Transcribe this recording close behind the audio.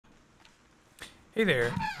Hey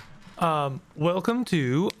there. Welcome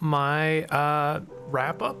to my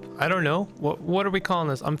wrap up. I don't know what are we calling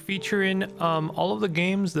this. I'm featuring all of the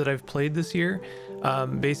games that I've played this year.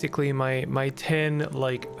 Basically my 10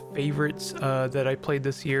 like favorites that I played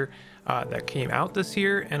this year that came out this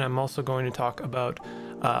year, and I'm also going to talk about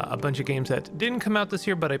a bunch of games that didn't come out this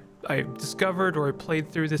year but I discovered or I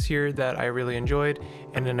played through this year that I really enjoyed,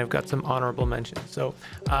 and then I've got some honorable mentions. So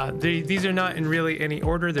these are not in really any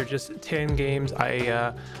order, they're just 10 games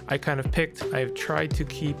I kind of picked. I've tried to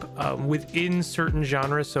keep within certain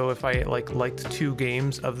genres, so if I liked 2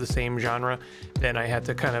 games of the same genre, then I had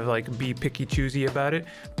to kind of like be picky choosy about it.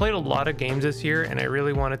 Played a lot of games this year, and I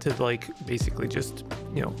really wanted to like basically just,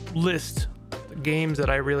 you know, list games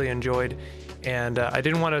that I really enjoyed. And I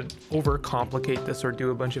didn't want to overcomplicate this or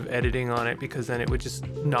do a bunch of editing on it, because then it would just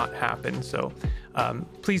not happen. So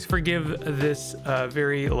please forgive this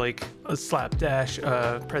very like a slapdash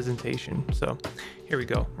presentation. So here we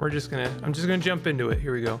go. I'm just gonna jump into it.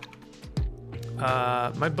 Here we go.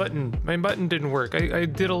 My button didn't work. I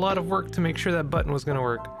did a lot of work to make sure that button was gonna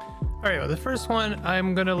work. All right, well, the first one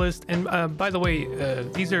I'm gonna list, and by the way,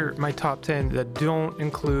 these are my top 10 that don't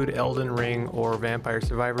include Elden Ring or Vampire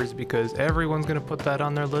Survivors, because everyone's gonna put that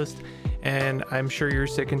on their list, and I'm sure you're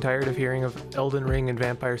sick and tired of hearing of Elden Ring and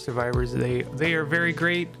Vampire Survivors. They are very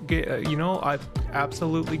great. You know, I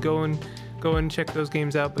absolutely go and check those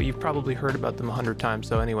games out, but you've probably heard about them 100 times.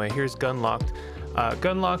 So anyway, here's Gunlocked.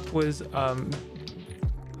 Gunlocked was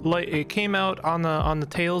like, it came out on the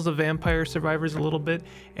tails of Vampire Survivors a little bit,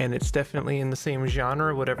 and it's definitely in the same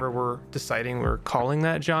genre, whatever we're deciding we're calling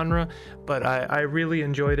that genre. But I really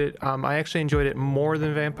enjoyed it. I actually enjoyed it more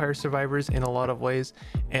than Vampire Survivors in a lot of ways,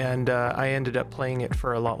 and I ended up playing it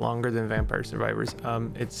for a lot longer than Vampire Survivors.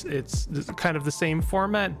 It's kind of the same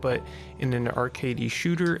format, but in an arcadey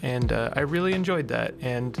shooter, and I really enjoyed that.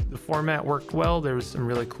 And the format worked well. There was some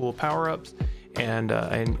really cool power-ups, and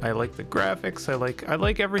I like the graphics. I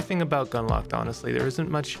like everything about Gunlocked. Honestly, there isn't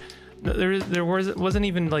much. There wasn't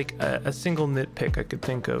even like a single nitpick I could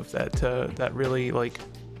think of that really like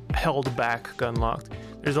held back Gunlocked.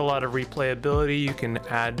 There's a lot of replayability. You can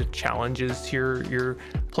add challenges to your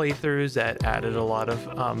playthroughs that added a lot of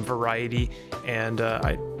variety, and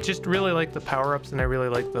I just really like the power-ups, and I really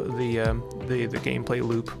like the gameplay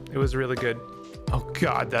loop. It was really good. Oh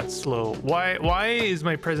god, that's slow. Why is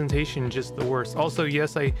my presentation just the worst? Also,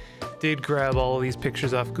 yes, I did grab all of these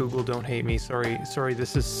pictures off Google. Don't hate me. Sorry,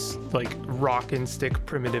 this is like rock and stick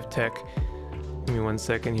primitive tech. Give me 1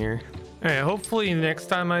 second here. All right, hopefully next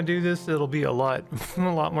time I do this, it'll be a lot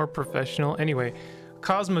more professional. Anyway,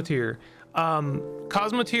 Cosmotier.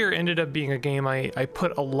 Cosmotier ended up being a game I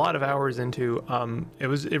put a lot of hours into.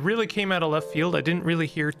 It really came out of left field. I didn't really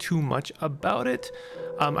hear too much about it.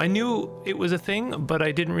 I knew it was a thing, but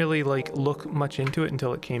I didn't really like look much into it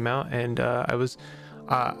until it came out, and I was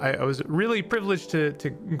really privileged to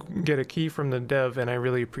get a key from the dev, and I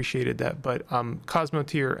really appreciated that. But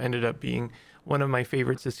Cosmotier ended up being one of my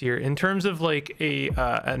favorites this year in terms of like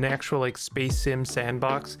an actual like space sim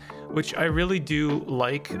sandbox, which I really do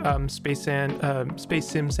like. Space sim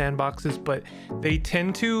sandboxes, but they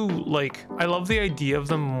tend to like, I love the idea of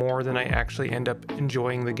them more than I actually end up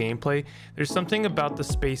enjoying the gameplay. There's something about the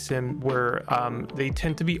space sim where they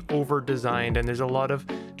tend to be over designed, and there's a lot of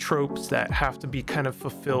tropes that have to be kind of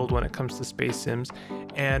fulfilled when it comes to space sims.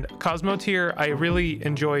 And Cosmotier I really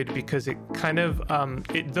enjoyed because it kind of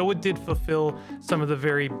though it did fulfill some of the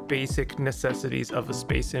very basic necessities of a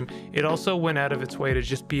space sim, it also went out of its way to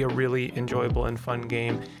just be a really enjoyable and fun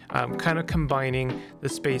game, kind of combining the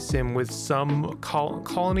space sim with some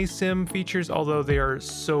colony sim features, although they are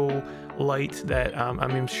so light that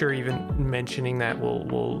I'm sure even mentioning that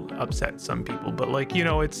will upset some people. But like, you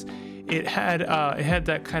know, it had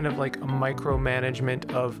that kind of like a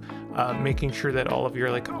micromanagement of making sure that all of your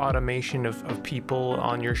like automation of people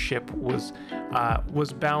on your ship was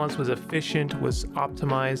balanced, was efficient, was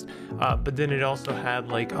optimized, but then it also had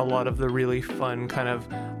like a lot of the really fun kind of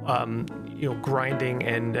you know, grinding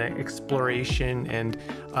and exploration and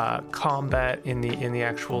combat in the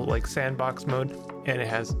actual like sandbox mode. And it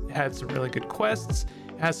had some really good quests.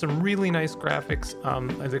 It has some really nice graphics.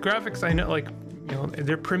 The graphics, I know, like, you know,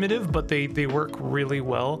 they're primitive, but they work really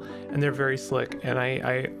well, and they're very slick. And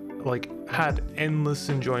I like had endless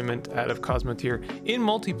enjoyment out of Cosmotier in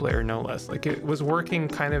multiplayer, no less. Like, it was working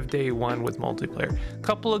kind of day one with multiplayer. A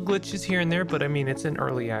couple of glitches here and there, but I mean, it's in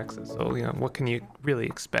early access, so you know, what can you really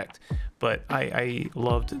expect? But I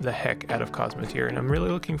loved the heck out of Cosmotier, and I'm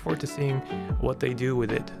really looking forward to seeing what they do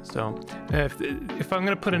with it. So if I'm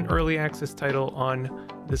gonna put an early access title on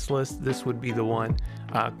this list, this would be the one.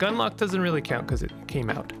 Gunlock doesn't really count because it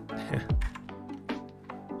came out.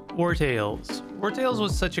 War Tales. War Tales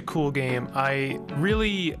was such a cool game. I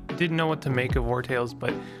really didn't know what to make of War Tales,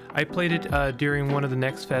 but I played it during one of the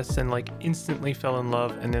next fests and like instantly fell in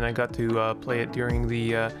love, and then I got to play it during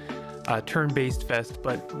the turn-based fest.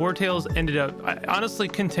 But War Tales ended up honestly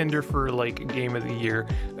contender for like game of the year,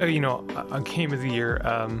 a game of the year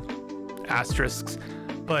asterisks.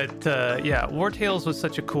 But yeah, War Tales was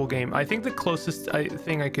such a cool game. I think the closest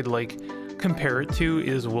thing I could like compare it to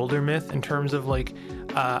is Wildermyth in terms of like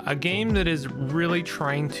a game that is really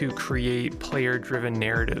trying to create player-driven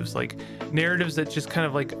narratives, like narratives that just kind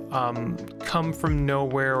of like come from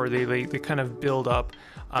nowhere, or they kind of build up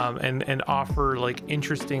and offer like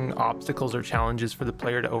interesting obstacles or challenges for the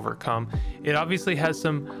player to overcome. It obviously has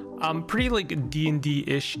some pretty like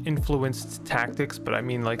D&D-ish influenced tactics, but I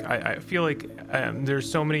mean, like I feel like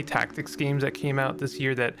there's so many tactics games that came out this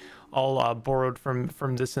year that all borrowed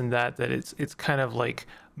from this and that it's kind of like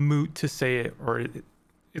moot to say it, or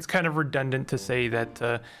it's kind of redundant to say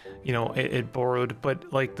that it borrowed.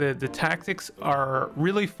 But like the tactics are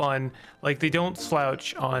really fun. Like they don't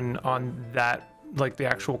slouch on that, like the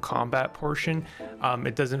actual combat portion.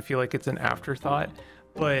 It doesn't feel like it's an afterthought,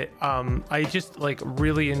 but I just like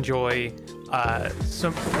really enjoy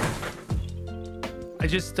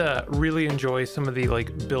really enjoy some of the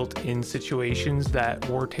like built-in situations that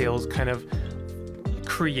War Tales kind of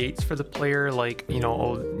creates for the player, like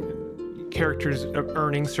characters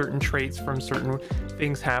earning certain traits from certain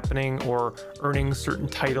things happening, or earning certain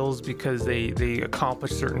titles because they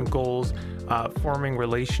accomplish certain goals, forming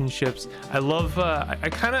relationships. I love I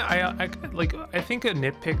think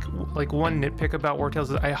one nitpick about War Tales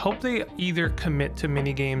is I hope they either commit to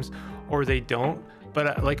mini games or they don't.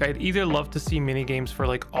 But like I'd either love to see mini games for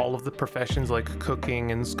like all of the professions, like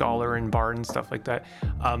cooking and scholar and bard and stuff like that,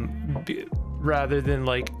 rather than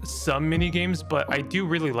like some mini games. But I do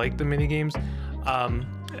really like the mini games.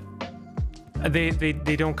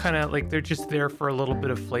 They don't kind of like, they're just there for a little bit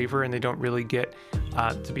of flavor, and they don't really get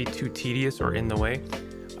to be too tedious or in the way.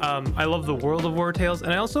 I love the world of War Tales,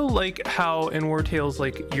 and I also like how in War Tales,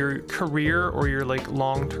 like your career or your like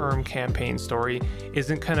long-term campaign story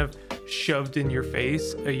isn't kind of shoved in your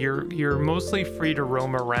face. You're mostly free to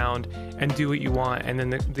roam around and do what you want, and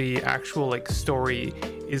then the actual like story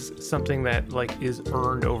is something that like is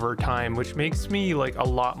earned over time, which makes me like a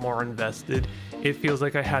lot more invested. It feels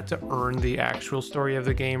like I had to earn the actual story of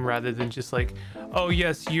the game, rather than just like, oh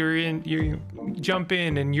yes, you jump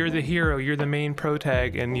in and you're the hero, you're the main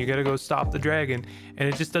protag, and you gotta go stop the dragon. And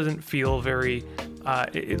it just doesn't feel very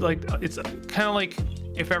it's kind of like,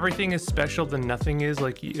 if everything is special then nothing is.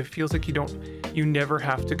 Like it feels like you never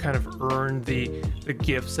have to kind of earn the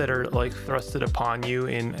gifts that are like thrusted upon you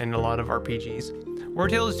in a lot of RPGs. War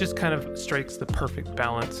Tales just kind of strikes the perfect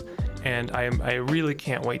balance, and I really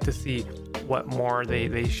can't wait to see what more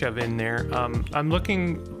they shove in there. I'm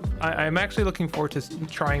actually looking forward to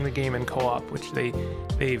trying the game in co-op, which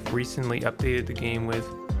they've recently updated the game with.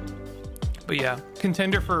 But yeah,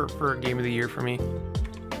 contender for game of the year for me.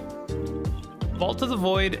 Vault of the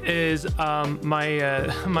Void is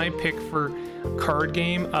my pick for card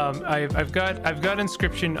game. I've got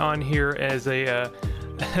Inscription on here as a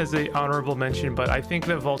honorable mention, but I think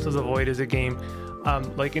that Vault of the Void is a game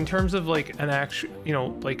like in terms of like an actual,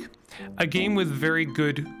 like a game with very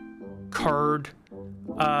good card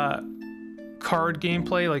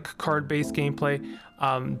gameplay, like card-based gameplay,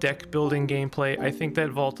 deck building gameplay. I think that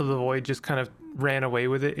Vault of the Void just kind of ran away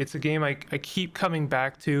with it. It's a game I keep coming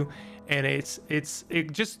back to, and it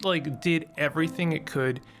just like did everything it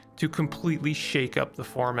could to completely shake up the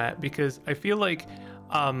format, because I feel like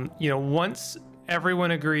once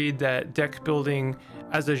everyone agreed that deck building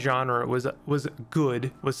as a genre was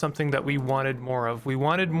good, was something that we wanted more of. We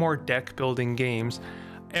wanted more deck building games.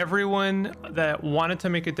 Everyone that wanted to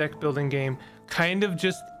make a deck building game kind of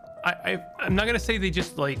just, I'm not gonna say they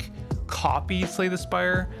just like copied Slay the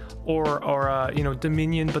Spire or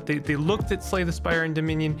Dominion, but they looked at Slay the Spire and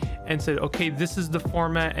Dominion and said, okay, this is the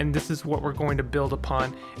format and this is what we're going to build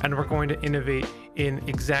upon, and we're going to innovate in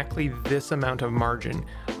exactly this amount of margin.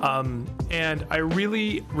 And I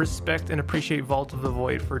really respect and appreciate Vault of the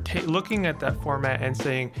Void for looking at that format and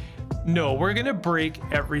saying, no, we're gonna break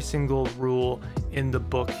every single rule in the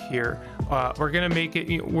book here. We're gonna make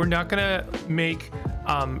it, we're not gonna make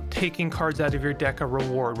taking cards out of your deck a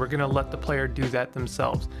reward. We're gonna let the player do that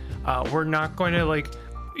themselves. We're not going to like,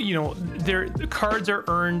 the cards are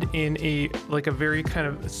earned in a very kind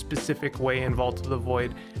of specific way in Vault of the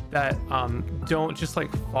Void that don't just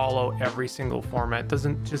like follow every single format,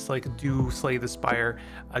 doesn't just like do Slay the Spire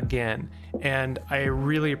again. And I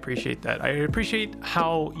really appreciate that. I appreciate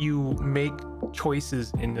how you make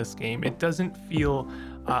choices in this game. It doesn't feel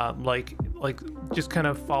like just kind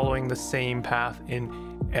of following the same path in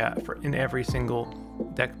every single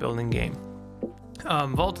deck building game.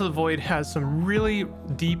 Vault of the Void has some really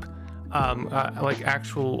deep like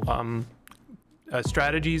actual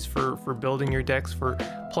strategies for building your decks, for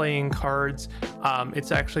playing cards.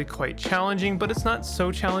 It's actually quite challenging, but it's not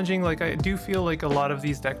so challenging. Like, I do feel like a lot of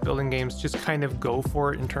these deck building games just kind of go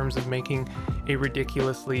for it in terms of making a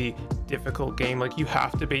ridiculously difficult game. Like, you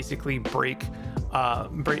have to basically build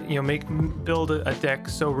a deck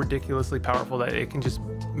so ridiculously powerful that it can just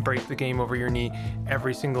break the game over your knee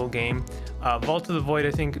every single game. Vault of the Void,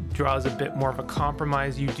 I think, draws a bit more of a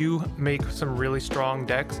compromise. You do make some really strong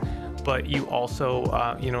decks, but you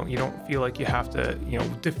also, you don't feel like you have to,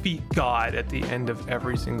 defeat God at the end of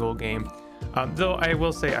every single game. Though I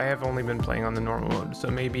will say I have only been playing on the normal mode, so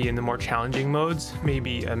maybe in the more challenging modes,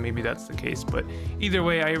 maybe that's the case. But either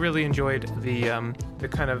way, I really enjoyed the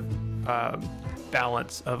kind of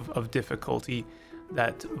balance of difficulty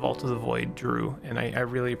that Vault of the Void drew, and I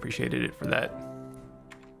really appreciated it for that.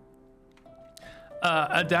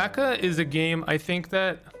 Adaka is a game I think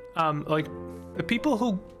that like the people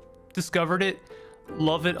who discovered it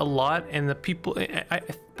love it a lot, and the people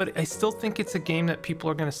but I still think it's a game that people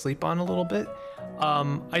are going to sleep on a little bit.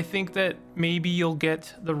 I think that maybe you'll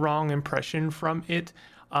get the wrong impression from it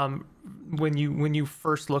when you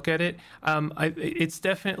first look at it. It's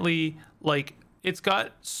definitely like, it's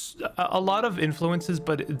got a lot of influences,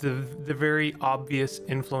 but the very obvious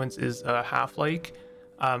influence is Half-Life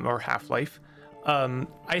or Half-Life.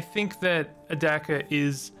 I think that Adaka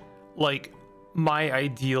is like my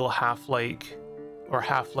ideal Half-Life or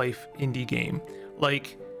Half-Life indie game.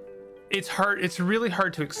 Like, it's really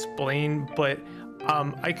hard to explain, but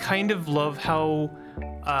I kind of love how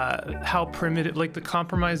primitive, like the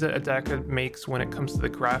compromise that Adaka makes when it comes to the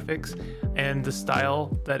graphics and the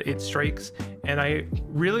style that it strikes. And I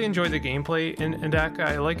really enjoy the gameplay in Adaka.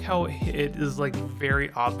 I like how it is like very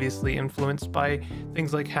obviously influenced by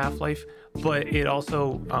things like Half-Life, but it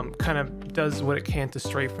also kind of does what it can to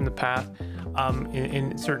stray from the path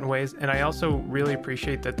in certain ways. And I also really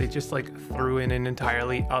appreciate that they just like threw in an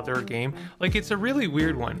entirely other game. Like, it's a really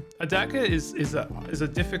weird one. Adaka is a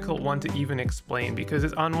difficult one to even explain, because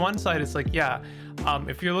it's, on one side it's like, yeah,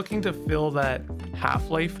 if you're looking to fill that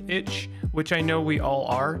Half-Life itch, which I know we all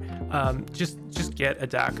are, just get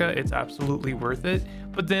Adaka. It's absolutely worth it.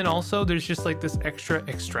 But then also there's just like this extra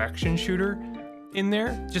extraction shooter in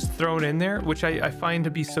there, just thrown in there, which I find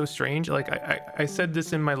to be so strange. Like, I said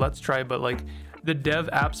this in my Let's Try, but like, the dev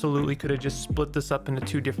absolutely could have just split this up into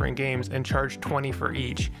 2 different games and charged 20 for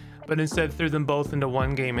each, but instead threw them both into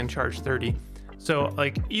one game and charged 30. So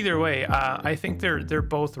like, either way, I think they're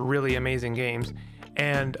both really amazing games.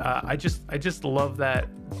 And I just love that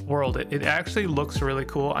world. It actually looks really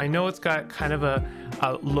cool. I know it's got kind of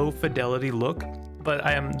a low fidelity look, but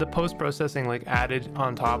the post-processing like added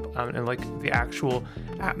on top, and like the actual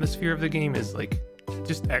atmosphere of the game is like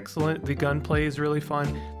just excellent. The gunplay is really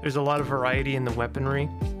fun. There's a lot of variety in the weaponry,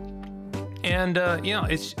 and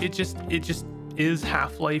it just is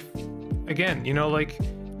Half-Life again. Like,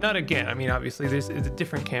 not again, I mean, obviously it's a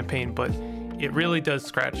different campaign, but it really does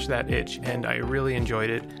scratch that itch, and I really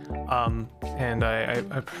enjoyed it. And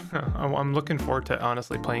I'm looking forward to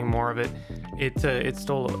honestly playing more of it. It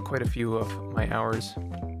stole quite a few of my hours.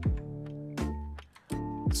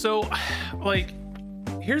 So, like,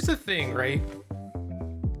 here's the thing, right?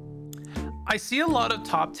 I see a lot of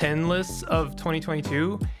top 10 lists of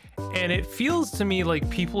 2022, and it feels to me like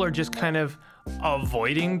people are just kind of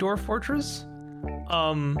avoiding Dwarf Fortress.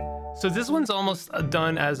 So this one's almost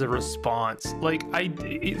done as a response. Like,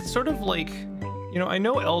 it's sort of like, I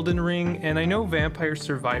know Elden Ring and I know Vampire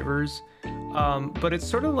Survivors, but it's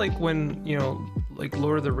sort of like when, like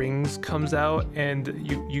Lord of the Rings comes out and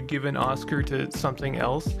you give an Oscar to something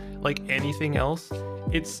else, like anything else.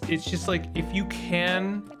 It's just like, if you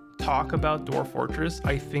can talk about Dwarf Fortress,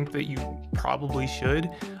 I think that you probably should.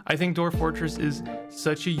 I think Dwarf Fortress is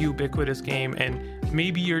such a ubiquitous game, and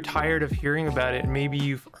maybe you're tired of hearing about it, and maybe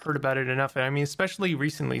you've heard about it enough. And I mean, especially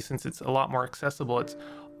recently, since it's a lot more accessible, it's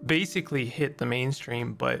basically hit the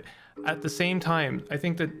mainstream. But at the same time, I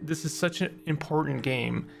think that this is such an important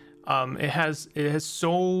game. It has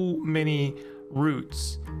so many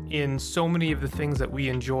roots in so many of the things that we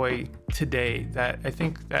enjoy today, that I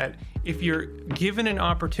think that if you're given an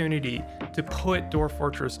opportunity to put Dwarf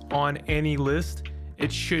Fortress on any list,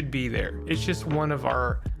 it should be there. It's just one of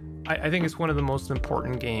I think it's one of the most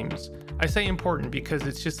important games. I say important because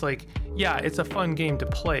it's just like, yeah, it's a fun game to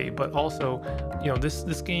play, but also,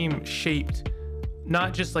 this game shaped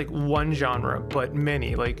not just like one genre, but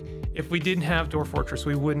many. Like, If we didn't have Dwarf Fortress,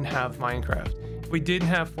 we wouldn't have Minecraft. If we didn't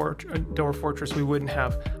have Dwarf Fortress, we wouldn't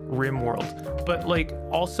have RimWorld. But like,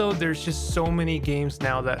 also there's just so many games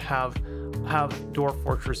now that have Dwarf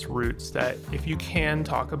Fortress roots that if you can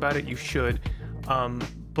talk about it, you should.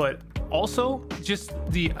 But also just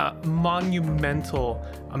the monumental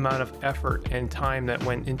amount of effort and time that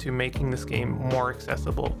went into making this game more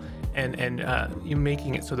accessible and you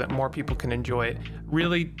making it so that more people can enjoy it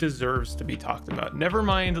really deserves to be talked about. Never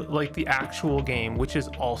mind like the actual game, which is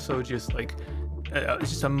also just like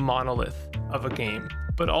just a monolith of a game,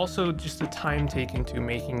 but also just the time taken to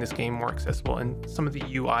making this game more accessible and some of the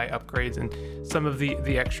UI upgrades and some of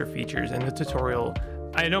the extra features and the tutorial.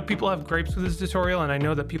 I know people have gripes with this tutorial, and I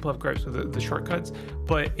know that people have gripes with the shortcuts,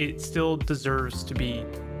 but it still deserves to be,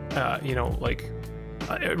 you know, like,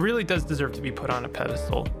 it really does deserve to be put on a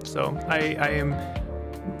pedestal. So I am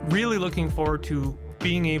really looking forward to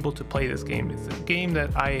being able to play this game. It's a game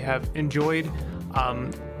that I have enjoyed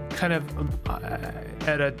kind of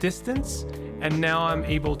at a distance, and now I'm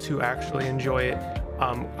able to actually enjoy it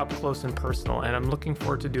up close and personal, and I'm looking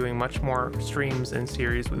forward to doing much more streams and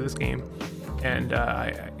series with this game. And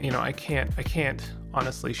I can't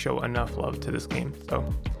honestly show enough love to this game. So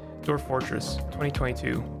Dwarf Fortress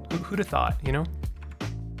 2022, who'd have thought, you know?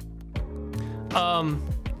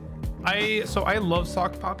 I love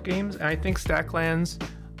sock pop games, and I think Stacklands,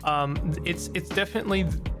 it's definitely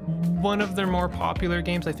one of their more popular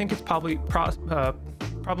games. I think it's probably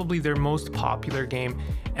their most popular game,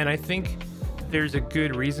 and I think there's a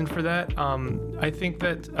good reason for that. I think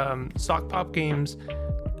that sock pop games,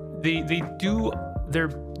 they do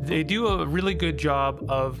a really good job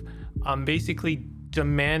of basically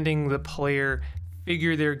demanding the player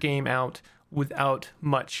figure their game out without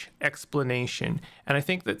much explanation. And I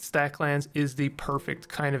think that Stacklands is the perfect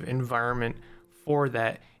kind of environment for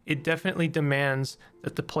that. It definitely demands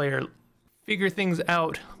that the player figure things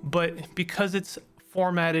out, but because it's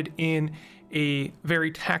formatted in a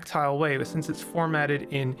very tactile way, since it's formatted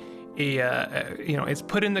in a it's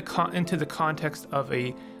put in into the context of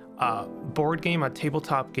a board game, a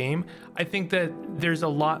tabletop game, I think that there's a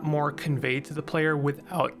lot more conveyed to the player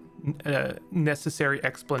without necessary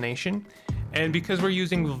explanation. And because we're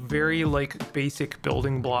using very like basic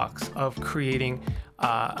building blocks of creating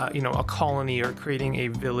a colony or creating a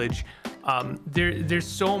village, there's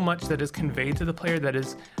so much that is conveyed to the player that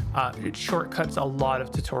is it shortcuts a lot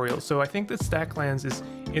of tutorials. So I think that Stacklands is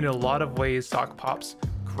in a lot of ways Sock Pop's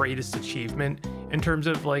greatest achievement in terms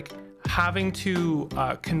of like having to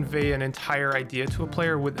convey an entire idea to a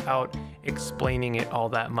player without explaining it all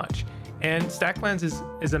that much. And Stacklands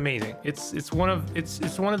is amazing. It's one of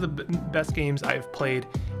the best games I've played,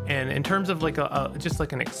 and in terms of like just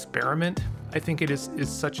like an experiment, I think it is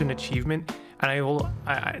such an achievement. And I will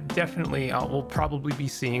probably be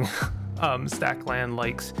seeing Stackland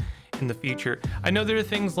likes in the future. I know there are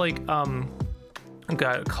things like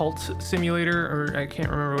got Cult Simulator, or I can't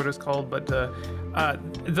remember what it's called, but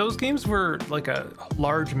those games were like a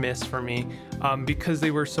large miss for me because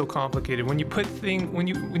they were so complicated. When you put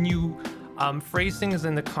when you phrase things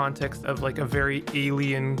in the context of like a very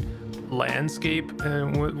alien landscape,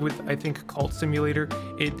 with I think Cult Simulator,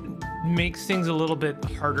 it makes things a little bit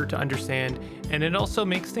harder to understand, and it also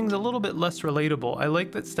makes things a little bit less relatable. I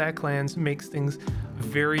like that Stacklands makes things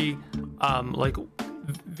very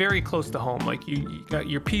very close to home. Like you got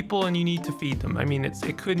your people and you need to feed them. I mean,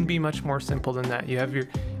 it couldn't be much more simple than that. You have your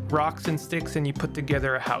rocks and sticks and you put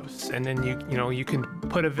together a house, and then you can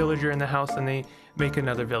put a villager in the house and they make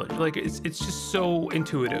another village. Like it's just so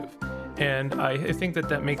intuitive, and I think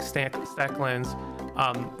that makes Stacklands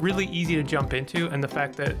really easy to jump into. And the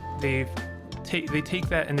fact that they take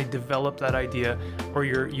that and they develop that idea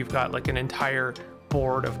where you've got like an entire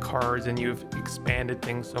board of cards and you've expanded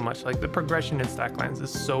things so much. Like the progression in Stacklands is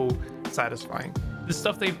so satisfying. The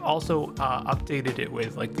stuff they've also updated it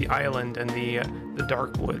with, like the island and the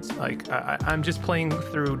dark woods. Like I'm just playing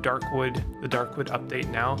through the Darkwood update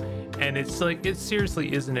now, and it's like it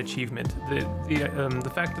seriously is an achievement.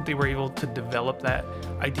 The fact that they were able to develop that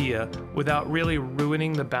idea without really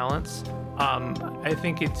ruining the balance, I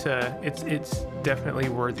think it's definitely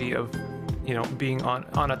worthy of being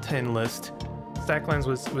on a 10 list. Stacklands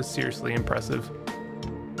was seriously impressive.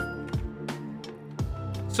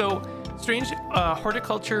 So Strange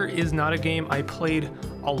Horticulture is not a game I played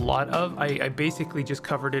a lot of. I basically just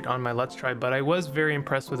covered it on my Let's Try, but I was very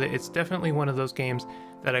impressed with it. It's definitely one of those games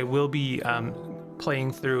that I will be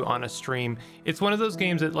playing through on a stream. It's one of those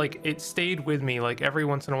games that like it stayed with me. Like every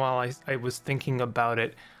once in a while I was thinking about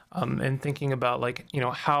it and thinking about like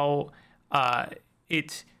how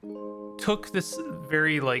it took this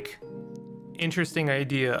very like interesting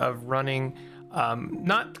idea of running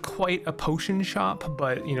not quite a potion shop,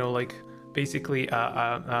 but you know, like basically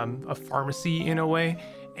a pharmacy in a way,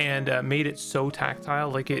 and made it so tactile.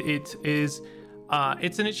 Like it is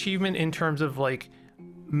it's an achievement in terms of like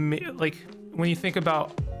when you think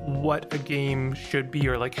about what a game should be,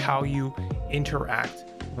 or like how you interact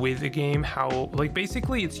with a game, how like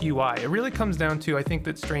basically it's UI. It really comes down to, I think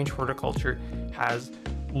that Strange Horticulture has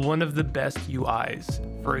one of the best UIs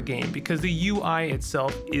for a game, because the UI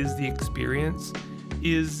itself is the experience,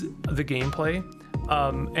 is the gameplay.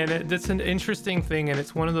 And that's an interesting thing, and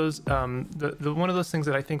it's one of those one of those things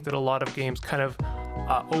that I think that a lot of games kind of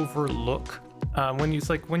overlook when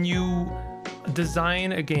you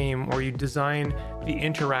design a game, or you design the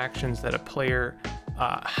interactions that a player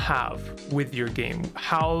have with your game,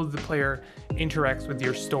 how the player interacts with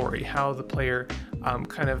your story, how the player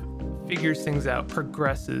kind of figures things out,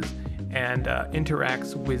 progresses, and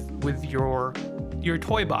interacts with your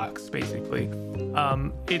toy box, basically.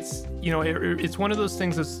 It's, you know, it's one of those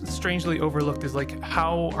things that's strangely overlooked, is like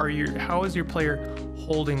how is your player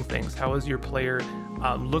holding things, how is your player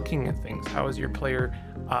looking at things, how is your player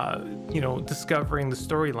you know, discovering the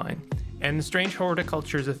storyline. And Strange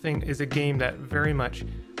Horticulture is a game that very much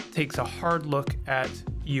takes a hard look at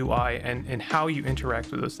UI and how you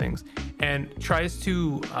interact with those things, and tries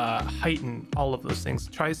to heighten all of those things,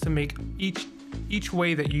 tries to make each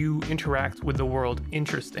way that you interact with the world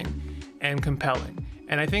interesting and compelling.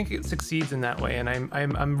 And I think it succeeds in that way, and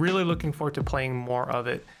I'm really looking forward to playing more of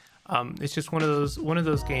it. It's just one of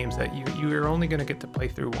those games that you are only going to get to play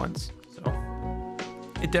through once, so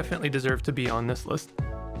it definitely deserves to be on this list.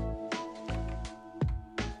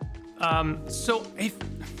 So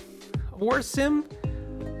War Sim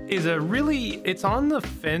is it's on the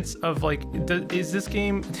fence of like, did this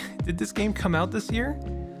game come out this year?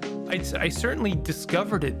 I certainly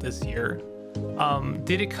discovered it this year.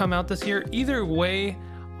 Did it come out this year? Either way,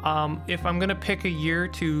 if I'm gonna pick a year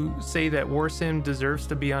to say that War Sim deserves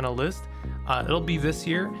to be on a list, it'll be this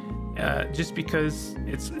year, just because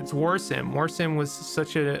it's War Sim. War Sim was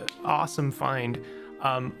such an awesome find.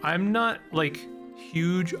 I'm not like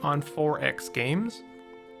huge on 4X games.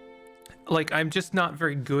 Like, I'm just not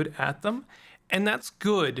very good at them, and that's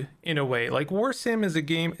good in a way. Like, War Sim is a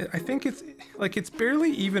game, I think it's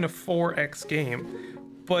barely even a 4X game,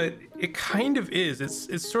 but it kind of is.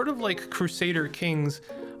 It's sort of like Crusader Kings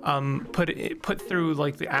put through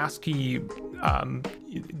like the ASCII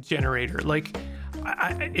generator. Like,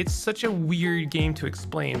 it's such a weird game to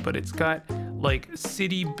explain, but it's got like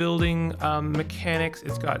city building mechanics,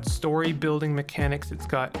 it's got story building mechanics, it's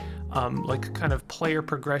got like kind of player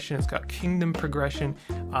progression, it's got kingdom progression,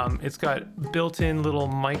 it's got built-in little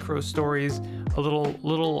micro stories, a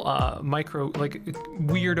little micro like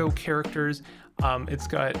weirdo characters, it's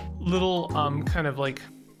got little kind of like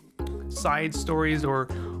side stories or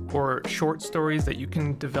short stories that you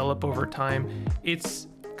can develop over time. It's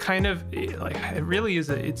kind of like, it really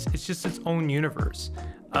is it's just its own universe.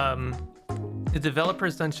 The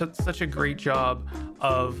developer's done such a great job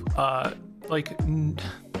of like,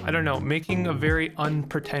 I don't know, making a very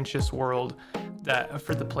unpretentious world that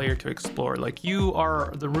for the player to explore. Like, you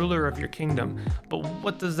are the ruler of your kingdom, but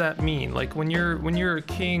what does that mean? Like, when you're a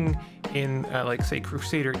king in like say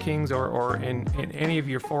Crusader Kings or in any of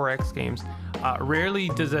your 4X games, rarely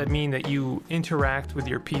does that mean that you interact with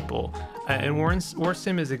your people. And War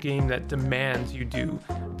Sim is a game that demands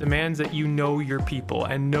that you know your people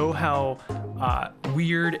and know how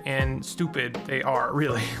weird and stupid they are,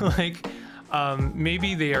 really. Like,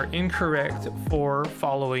 maybe they are incorrect for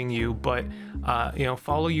following you, but you know,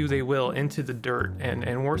 follow you they will into the dirt.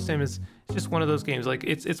 And War Sim is just one of those games. Like,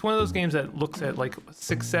 it's one of those games that looks at like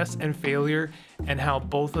success and failure and how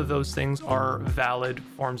both of those things are valid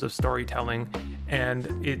forms of storytelling,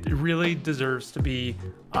 and it really deserves to be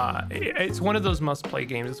it's one of those must-play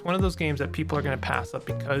games. It's one of those games that people are going to pass up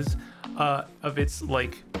because of its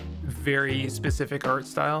like very specific art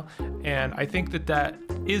style, and I think that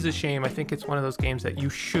is a shame. I think it's one of those games that you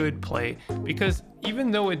should play, because even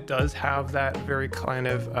though it does have that very kind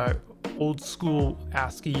of old school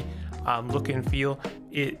ASCII look and feel,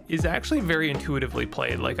 it is actually very intuitively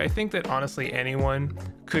played. Like, I think that honestly anyone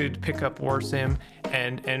could pick up War Sim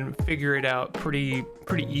and figure it out pretty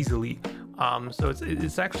easily. So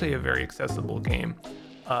it's actually a very accessible game.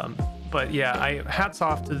 But yeah, hats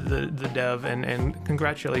off to the dev, and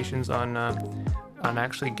congratulations on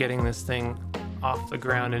actually getting this thing off the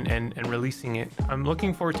ground and releasing it. I'm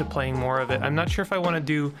looking forward to playing more of it. I'm not sure if I want to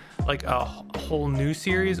do like a whole new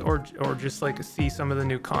series or just like see some of the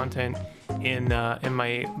new content in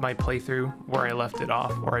my playthrough where I left it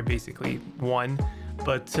off, where I basically won.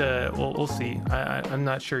 but we'll see. I'm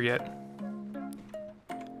not sure yet.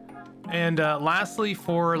 And lastly,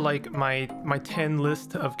 for like my 10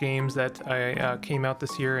 list of games that I came out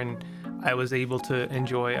this year and I was able to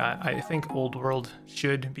enjoy, I think Old World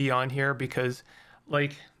should be on here because,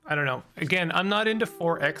 like, I don't know. Again, I'm not into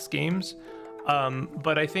 4X games,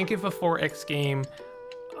 but I think if a 4X game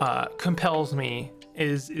compels me,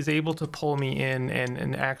 is able to pull me in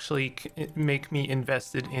and actually make me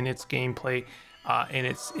invested in its gameplay, in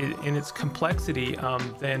its complexity,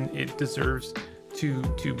 then it deserves to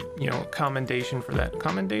commendation for that.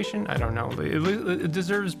 Commendation? I don't know. It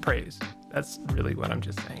deserves praise. That's really what I'm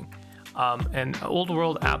just saying. And Old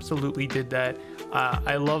World absolutely did that.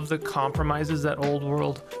 I love the compromises that Old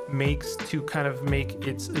World makes to kind of make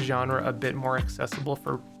its genre a bit more accessible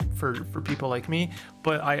for people like me,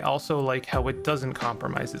 but I also like how it doesn't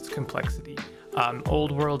compromise its complexity.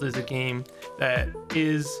 Old World is a game that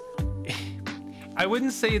is, I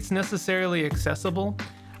wouldn't say it's necessarily accessible,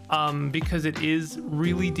 because it is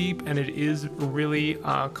really deep and it is really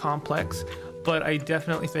complex, but I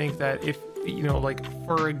definitely think that if, like,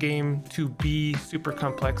 for a game to be super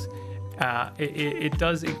complex, it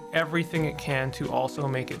does everything it can to also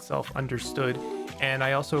make itself understood. And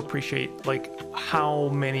I also appreciate like how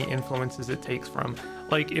many influences it takes from,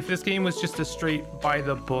 like, if this game was just a straight by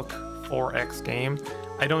the book 4X game,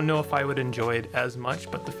 I don't know if I would enjoy it as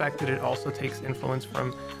much, but the fact that it also takes influence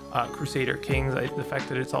from Crusader Kings, the fact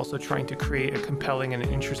that it's also trying to create a compelling and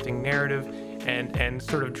interesting narrative and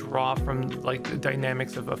sort of draw from like the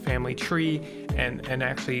dynamics of a family tree and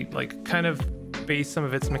actually like kind of base some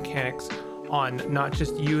of its mechanics on not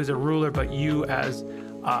just you as a ruler, but you as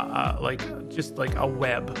like just like a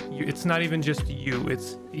web. It's not even just you,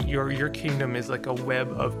 it's your kingdom is like a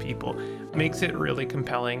web of people. Makes it really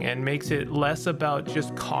compelling and makes it less about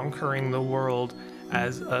just conquering the world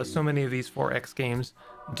as so many of these 4X games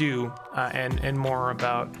do, and more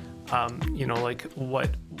about like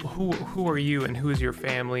who are you and who is your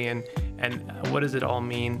family and what does it all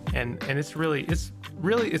mean, and it's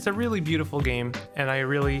a really beautiful game, and I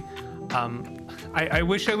really I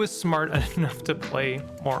wish I was smart enough to play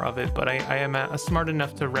more of it, but I am smart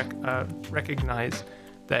enough to recognize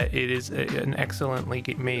that it is an excellently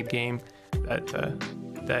made game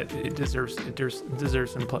that it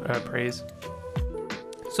deserves some praise.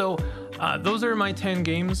 So those are my 10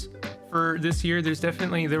 games for this year.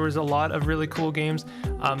 There was a lot of really cool games.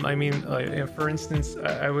 I mean, for instance,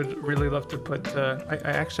 I would really love to put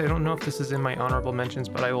I don't know if this is in my honorable mentions,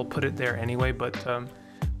 but I will put it there anyway. But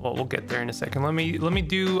well, we'll get there in a second. Let me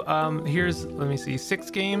do let me see 6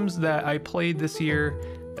 games that I played this year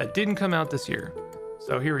that didn't come out this year.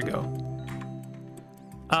 So here we go.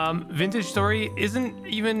 Vintage Story isn't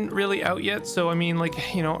even really out yet, so I mean, like,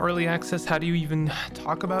 early access, how do you even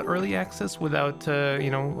talk about early access without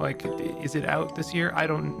like, is it out this year? I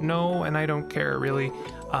don't know, and I don't care really.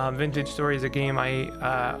 Vintage Story is a game I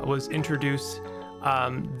was introduced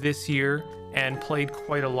this year and played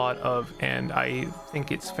quite a lot of, and I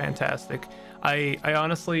think it's fantastic. I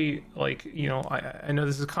honestly, like, I know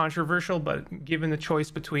this is controversial, but given the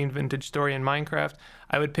choice between Vintage Story and Minecraft,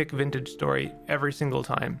 I would pick Vintage Story every single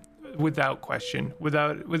time, without question,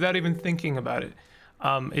 without even thinking about it.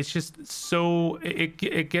 It's just so,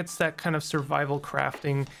 it gets that kind of survival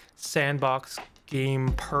crafting sandbox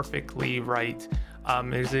game perfectly right.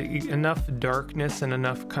 There's enough darkness and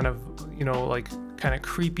enough kind of, like, kind of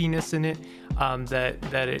creepiness in it,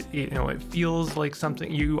 that it it feels like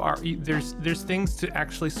something there's things to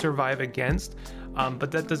actually survive against,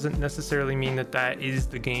 but that doesn't necessarily mean that is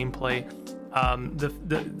the gameplay.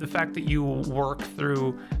 The fact that you work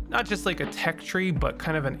through not just like a tech tree, but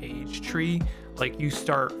kind of an age tree, like you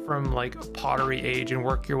start from like a pottery age and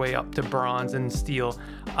work your way up to bronze and steel,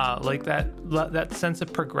 like that sense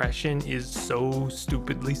of progression is so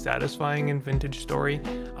stupidly satisfying in Vintage Story.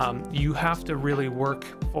 You have to really work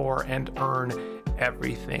for and earn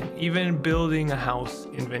everything. Even building a house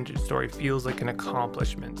in Vintage Story feels like an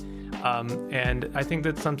accomplishment, and I think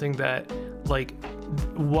that's something that like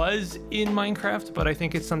was in Minecraft, but I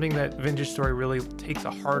think it's something that Vintage Story really takes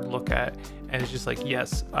a hard look at, and it's just like,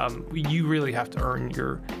 yes, you really have to earn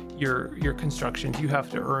your constructions, you have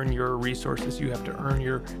to earn your resources, you have to earn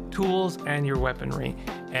your tools and your weaponry,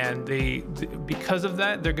 and because of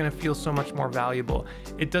that, they're going to feel so much more valuable.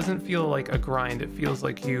 It doesn't feel like a grind. It feels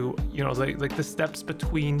like like the steps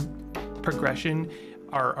between progression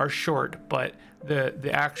are short, but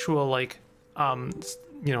the actual, like,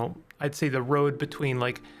 I'd say the road between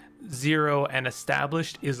like 0 and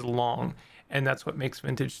established is long, and that's what makes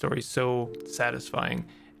Vintage Story so satisfying.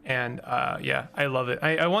 And yeah, I love it.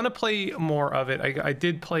 I want to play more of it. I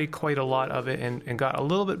did play quite a lot of it and got a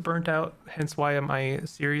little bit burnt out, hence why my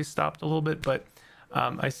series stopped a little bit. But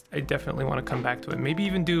I definitely want to come back to it. Maybe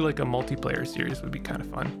even do like a multiplayer series would be kind of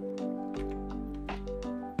fun.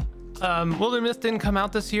 Wilderness didn't come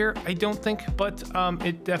out this year, I don't think, but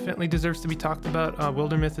it definitely deserves to be talked about.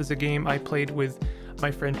 Wilderness is a game I played with my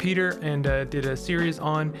friend Peter and did a series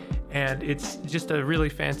on, and it's just a really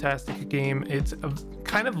fantastic game. It's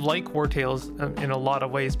kind of like War Tales in a lot of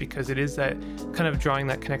ways, because it is that kind of drawing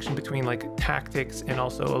that connection between like tactics and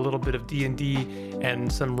also a little bit of D&D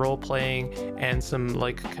and some role playing and some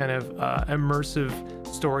like kind of immersive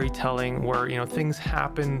storytelling where, you know, things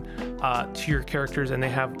happen to your characters and they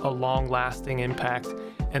have a long lasting impact,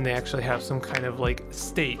 and they actually have some kind of like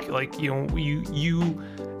stake. Like, you know,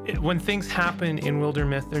 when things happen in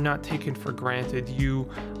Wilderness, they're not taken for granted. You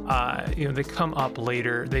know, they come up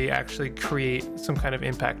later. They actually create some kind of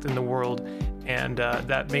impact in the world, and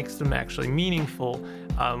that makes them actually meaningful.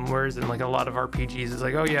 Whereas in like a lot of RPGs, it's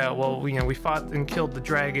like, oh yeah, well, you know, we fought and killed the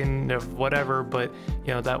dragon of whatever, but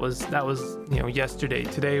you know, that was you know, yesterday.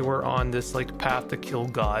 Today we're on this like path to kill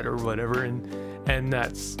God or whatever, and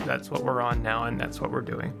that's what we're on now, and that's what we're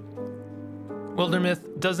doing. Wilderness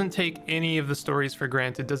doesn't take any of the stories for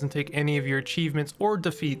granted, doesn't take any of your achievements or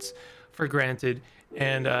defeats for granted,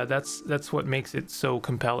 and that's what makes it so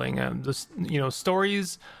compelling. You know,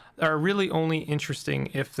 stories are really only interesting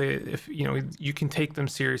if you know, you can take them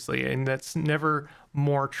seriously, and that's never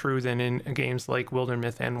more true than in games like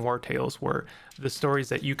Wilderness and War Tales, where the stories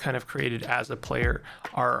that you kind of created as a player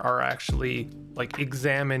are actually like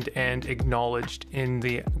examined and acknowledged in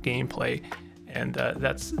the gameplay. And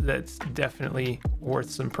that's definitely worth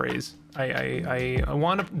some praise. I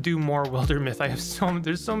want to do more Wilderness.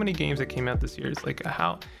 There's so many games that came out this year. It's like,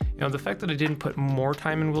 how, you know, the fact that I didn't put more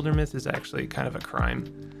time in Wilderness is actually kind of a crime.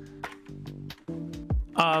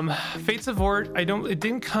 Fates of Ort, it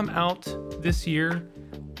didn't come out this year,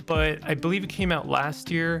 but I believe it came out last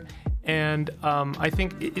year. And I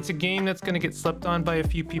think it's a game that's going to get slept on by a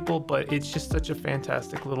few people, but it's just such a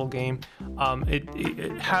fantastic little game.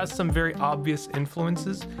 It has some very obvious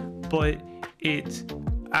influences, but it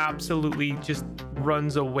absolutely just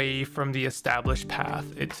runs away from the established path.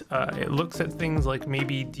 It looks at things like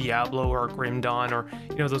maybe Diablo or Grim Dawn, or,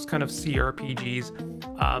 you know, those kind of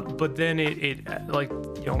CRPGs, but then it like,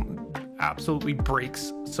 you know, absolutely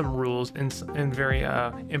breaks some rules in very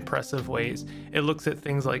impressive ways. It looks at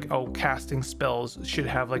things like, oh, casting spells should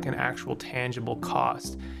have like an actual tangible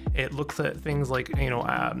cost. It looks at things like, you know,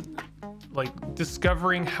 like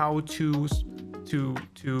discovering how to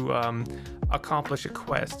accomplish a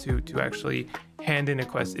quest, to actually hand in a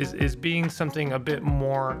quest is being something a bit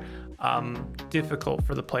more difficult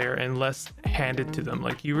for the player and less handed to them.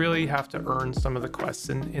 Like, you really have to earn some of the quests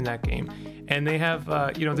in that game, and they have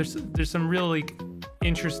you know, there's some really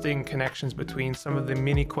interesting connections between some of the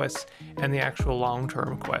mini quests and the actual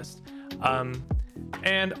long-term quest.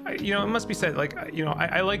 And you know, it must be said, like, you know,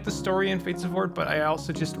 I like the story in Fates of Ort, but I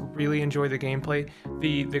also just really enjoy the gameplay.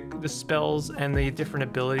 The spells and the different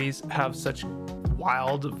abilities have such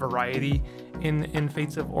wild variety in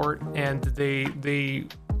Fates of Ort, and they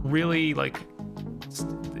really, like,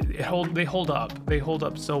 they hold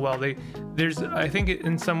up so well. There's, I think,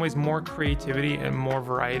 in some ways more creativity and more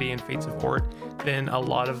variety in Fates of Ort than a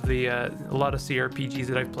lot of CRPGs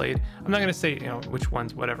that I've played. I'm not gonna say, you know, which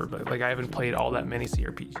ones, whatever, but like, I haven't played all that many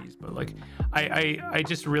CRPGs, but like, I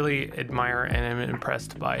just really admire and am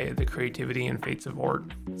impressed by the creativity in Fates of Ort.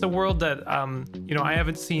 It's a world that you know, I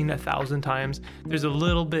haven't seen 1,000 times. There's a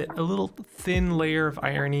little thin layer of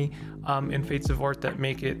irony in Fates of Ort that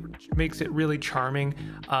makes it really charming,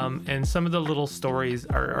 and some of the little stories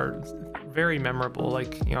are very memorable.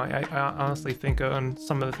 Like, you know, I honestly think on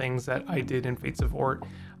some of the things that I did in Fates of Ort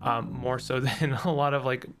more so than a lot of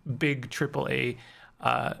like big AAA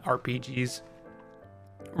RPGs.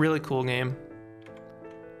 Really cool game.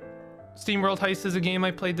 SteamWorld Heist is a game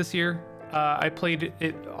I played this year. I played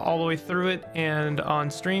it all the way through it and on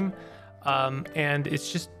stream, and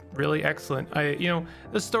it's just really excellent. You know,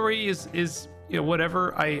 the story is, you know,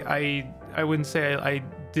 whatever. I wouldn't say I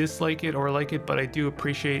dislike it or like it, but I do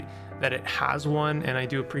appreciate that it has one, and I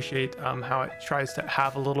do appreciate how it tries to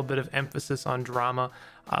have a little bit of emphasis on drama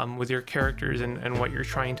with your characters and what you're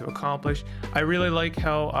trying to accomplish. I really like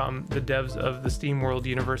how the devs of the SteamWorld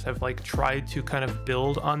universe have like tried to kind of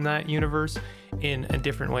build on that universe in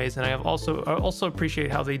different ways, and I also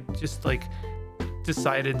appreciate how they just like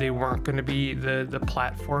decided they weren't going to be the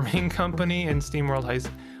platforming company in SteamWorld Heist,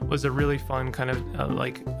 was a really fun kind of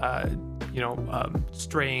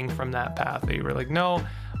straying from that path. They were like, no,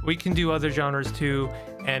 we can do other genres too,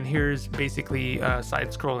 and here's basically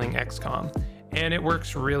side-scrolling XCOM, and it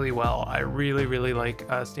works really well. I really like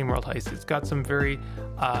SteamWorld Heist. It's got some very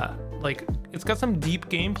it's got some deep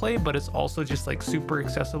gameplay, but it's also just like super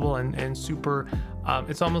accessible and super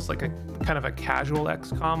it's almost like a kind of a casual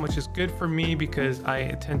XCOM, which is good for me because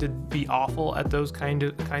I tend to be awful at those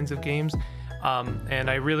kinds of games. And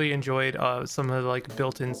I really enjoyed some of the like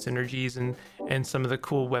built-in synergies and some of the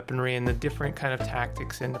cool weaponry and the different kind of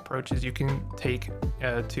tactics and approaches you can take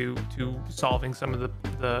to solving some of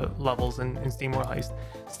the levels in SteamWorld Heist.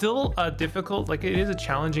 Still difficult, like it is a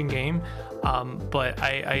challenging game, but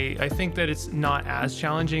I think that it's not as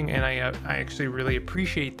challenging, and I actually really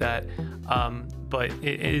appreciate that. But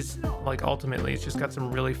it is like ultimately it's just got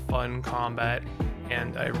some really fun combat,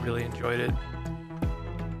 and I really enjoyed it.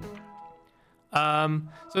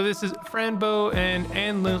 So this is Fran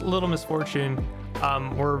and Little Misfortune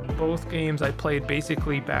were both games I played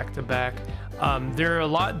basically back to back.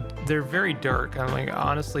 They're very dark. I'm like,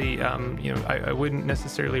 honestly, I wouldn't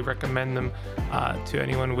necessarily recommend them to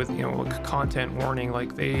anyone with, content warning.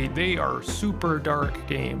 Like they are super dark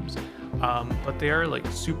games, but they are like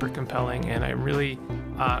super compelling, and I'm really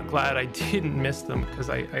glad I didn't miss them, because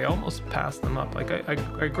I almost passed them up. Like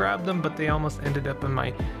I grabbed them, but they almost ended up in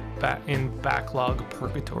my backlog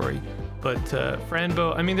purgatory. But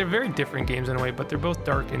Franbo, I mean, they're very different games in a way, but they're both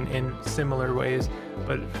dark in similar ways.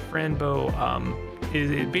 But Franbo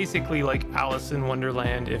is basically like Alice in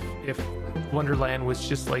Wonderland if Wonderland was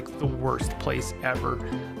just like the worst place ever.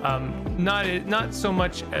 Not so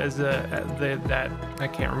much as that I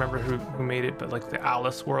can't remember who made it, but like the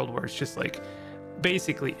Alice world, where it's just like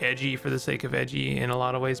basically edgy for the sake of edgy in a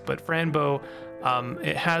lot of ways. But Franbo,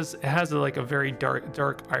 it has like a very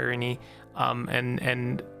dark irony,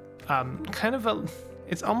 and kind of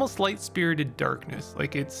it's almost light-spirited darkness.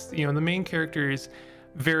 Like it's, the main character is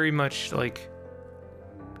very much like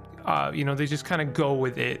they just kind of go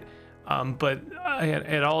with it, but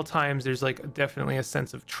at all times there's like definitely a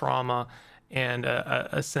sense of trauma and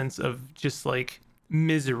a sense of just like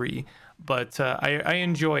misery. But I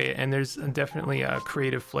enjoy it, and there's definitely a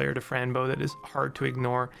creative flair to Franbo that is hard to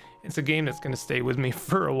ignore. It's a game that's going to stay with me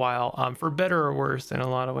for a while, for better or worse in a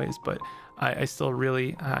lot of ways, but I still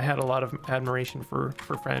really had a lot of admiration for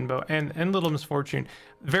Franbo and Little Misfortune.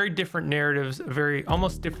 Very different narratives, very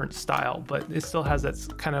almost different style, but it still has that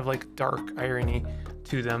kind of like dark irony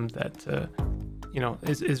to them that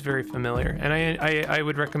is very familiar, and I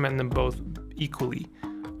would recommend them both equally.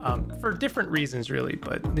 For different reasons, really,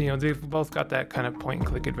 but they've both got that kind of point and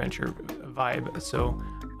click adventure vibe, so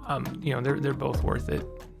they're both worth it.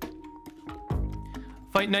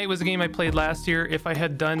 Fight Night was a game I played last year. If I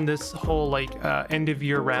had done this whole like end of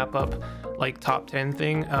year wrap up like top 10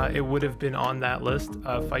 thing, it would have been on that list.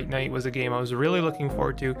 Fight Night was a game I was really looking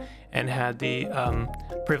forward to, and had the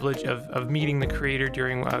privilege of meeting the creator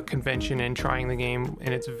during a convention and trying the game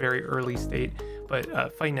in its very early state.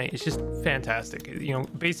 But Fight Night is just fantastic.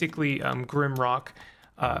 Basically Grimrock,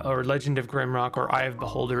 or Legend of Grimrock, or Eye of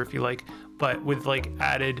Beholder if you like, but with like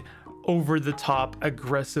added over-the-top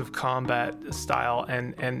aggressive combat style,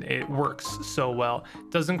 and it works so well.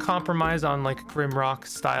 Doesn't compromise on like Grimrock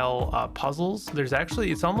style puzzles. There's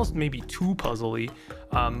actually, it's almost maybe too puzzly,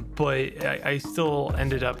 but I still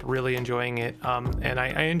ended up really enjoying it, and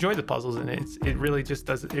I enjoy the puzzles in it. It really just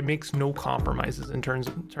does, it makes no compromises in terms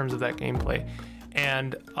of that gameplay,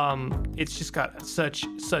 and it's just got such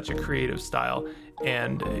a creative style,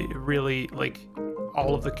 and it really, like,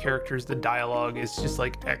 all of the characters, the dialogue is just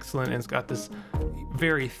like excellent, and it's got this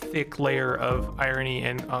very thick layer of irony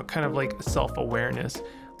and kind of like self-awareness.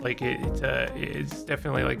 Like it's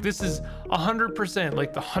definitely like, this is 100%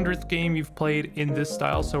 like the 100th game you've played in this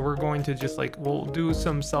style, so we're going to just like, we'll do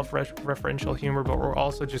some self-referential humor, but we're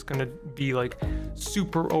also just going to be like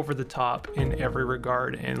super over the top in every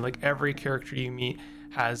regard, and like every character you meet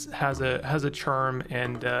has a charm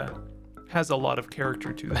and has a lot of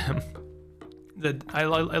character to them. I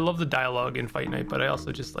love the dialogue in Fight Night, but I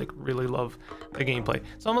also just like really love the gameplay.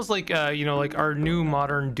 It's almost like like our new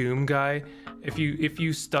modern Doom guy. If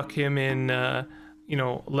you stuck him in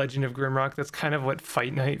Legend of Grimrock, that's kind of what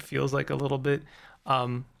Fight Night feels like a little bit.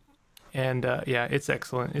 Yeah, it's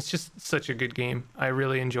excellent. It's just such a good game. I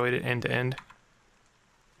really enjoyed it end to end.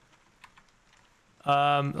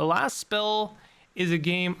 The Last Spell is a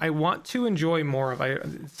game I want to enjoy more of.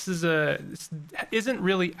 This isn't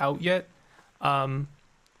really out yet.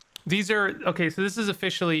 These are okay, so this is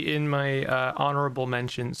officially in my honorable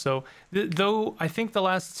mention. So though I think The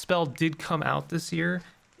Last Spell did come out this year,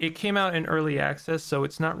 it came out in early access, so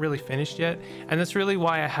it's not really finished yet, and that's really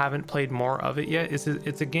why I haven't played more of it yet.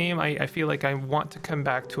 It's a game I feel like I want to come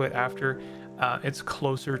back to it after it's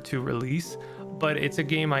closer to release. But it's a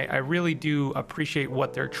game I really do appreciate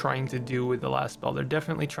what they're trying to do with the last spell. They're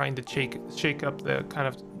definitely trying to shake up the kind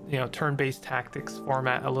of, you know, turn-based tactics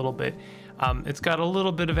format a little bit. It's got a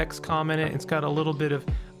little bit of XCOM in it. It's got a little bit of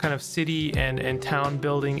kind of city and town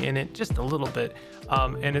building in it, just a little bit.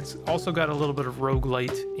 And it's also got a little bit of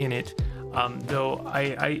roguelite in it. Though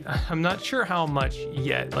I'm not sure how much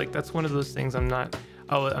yet. Like, that's one of those things I'm not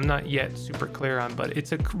yet super clear on, but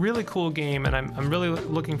it's a really cool game, and I'm really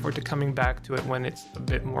looking forward to coming back to it when it's a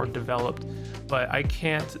bit more developed. But I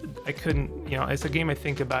couldn't, you know, it's a game I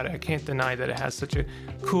think about it. I can't deny that it has such a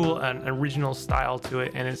cool and original style to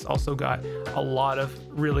it, and it's also got a lot of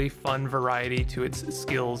really fun variety to its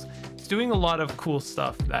skills. It's doing a lot of cool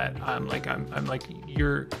stuff that I'm like, I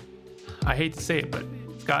hate to say it, but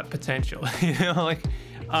it's got potential, you know, like,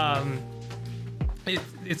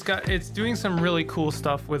 it's doing some really cool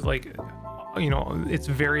stuff with, like, you know, its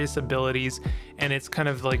various abilities, and it's kind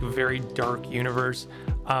of like very dark universe.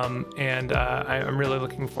 I'm really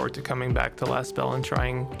looking forward to coming back to Last Spell and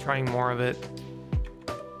trying more of it.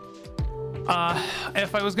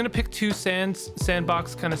 If I was gonna pick two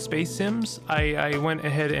sandbox kind of space sims, I went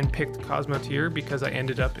ahead and picked Cosmotier because I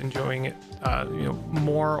ended up enjoying it, you know,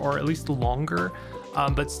 more, or at least longer.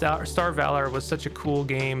 But Star Valor was such a cool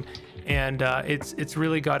game, and it's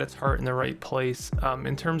really got its heart in the right place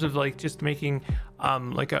in terms of, like, just making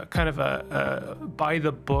like a kind of a by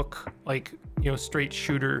the book, like, you know, straight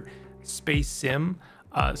shooter space sim.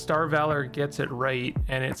 Star Valor gets it right,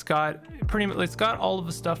 and it's got all of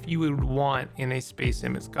the stuff you would want in a space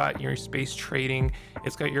sim. It's got your space trading,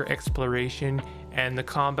 it's got your exploration, and the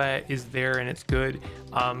combat is there, and it's good.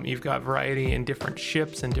 You've got variety in different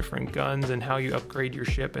ships and different guns, and how you upgrade your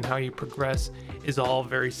ship and how you progress is all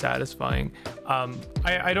very satisfying.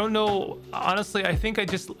 I don't know, honestly. I think I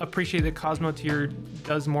just appreciate that Cosmotier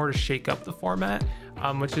does more to shake up the format,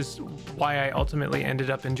 which is why I ultimately ended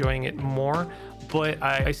up enjoying it more. But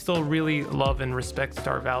I still really love and respect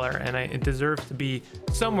Star Valor, and it deserves to be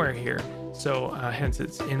somewhere here. So hence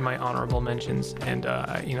it's in my honorable mentions. And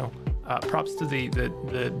you know, props to the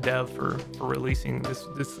dev for releasing this.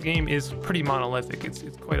 This game is pretty monolithic. It's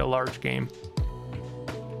quite a large game.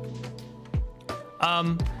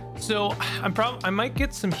 So I might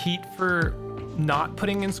get some heat for not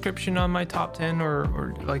putting Inscription on my top 10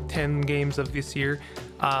 or like 10 games of this year.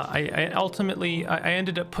 I ultimately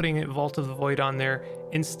ended up putting Vault of the Void on there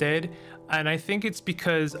instead, and I think it's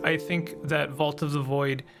because I think that Vault of the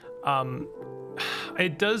Void,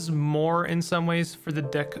 it does more in some ways for the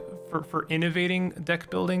deck, for innovating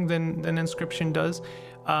deck building than Inscription does.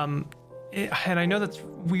 And I know that's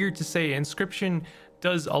weird to say. Inscription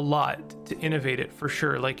does a lot to innovate it, for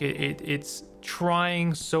sure. Like, it's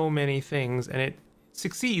trying so many things, and it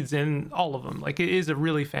succeeds in all of them. Like, it is a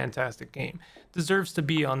really fantastic game, deserves to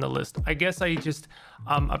be on the list. I guess I just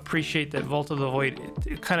appreciate that Vault of the Void,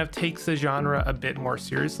 it kind of takes the genre a bit more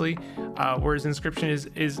seriously, whereas Inscription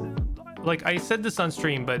is like, I said this on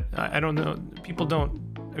stream, but I don't know, people don't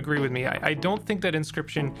agree with me. I don't think that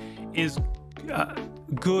Inscription is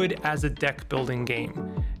good as a deck building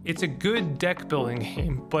game. It's a good deck building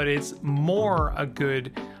game, but it's more a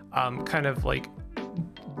good kind of like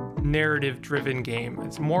narrative driven game.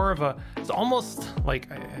 It's more of it's almost like,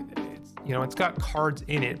 you know, it's got cards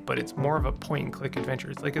in it, but it's more of a point and click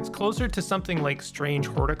adventure. It's like, it's closer to something like Strange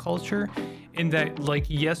Horticulture, in that, like,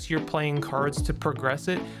 yes, you're playing cards to progress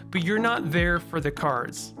it, but you're not there for the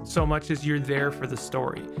cards so much as you're there for the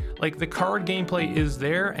story. Like, the card gameplay is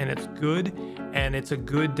there, and it's good, and it's a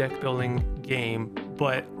good deck building game,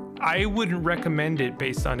 but I wouldn't recommend it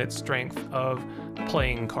based on its strength of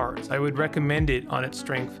playing cards. I would recommend it on its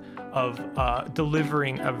strength of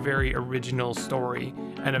delivering a very original story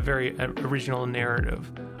and a very original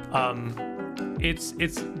narrative. It's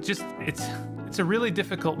a really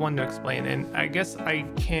difficult one to explain, and I guess I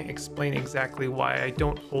can't explain exactly why I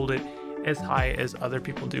don't hold it as high as other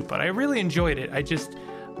people do, but I really enjoyed it. I just,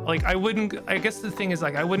 like, I guess the thing is,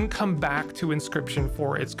 like, I wouldn't come back to Inscription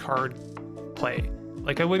for its card play.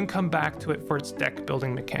 Like, I wouldn't come back to it for its deck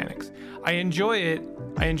building mechanics. I enjoy it.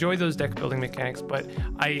 I enjoy those deck building mechanics, but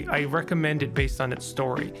I recommend it based on its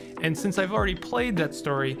story. And since I've already played that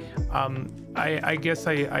story, I guess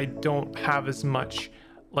I don't have as much,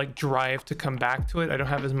 like, drive to come back to it. I don't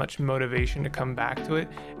have as much motivation to come back to it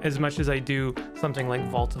as much as I do something like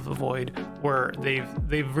Vault of the Void, where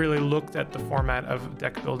they've really looked at the format of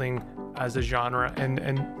deck building as a genre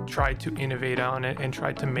and tried to innovate on it and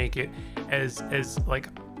tried to make it as like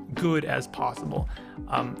good as possible.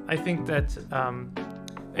 I think that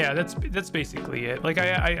yeah, that's basically it. Like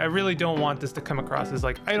I really don't want this to come across as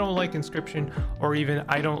like I don't like Inscription, or even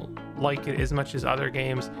I don't like it as much as other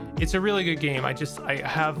games. It's a really good game. I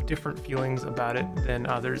have different feelings about it than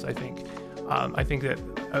others. I think that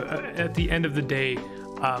at the end of the day,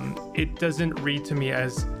 it doesn't read to me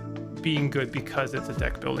as being good because it's a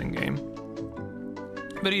deck building game.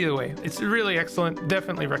 But either way, it's really excellent.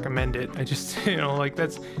 Definitely recommend it. I just, like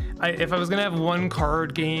if I was gonna have one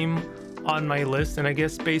card game on my list, and I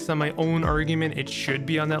guess based on my own argument, it should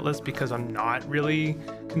be on that list because I'm not really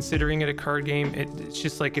considering it a card game. It's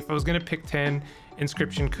just like if I was gonna pick 10,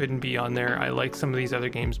 Inscription couldn't be on there. I like some of these other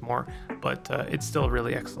games more, but it's still a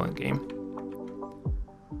really excellent game.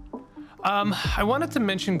 I wanted to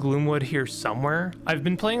mention Gloomwood here somewhere. I've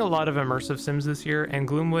been playing a lot of immersive sims this year, and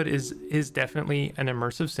Gloomwood is definitely an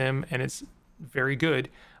immersive sim, and it's very good,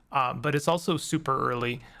 but it's also super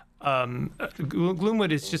early.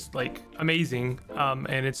 Gloomwood is just like amazing,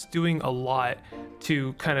 and it's doing a lot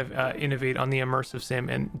to kind of innovate on the immersive sim,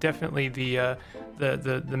 and definitely the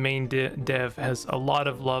main dev has a lot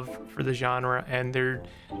of love for the genre, and they're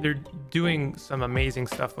doing some amazing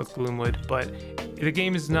stuff with Gloomwood, but the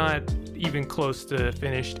game is not even close to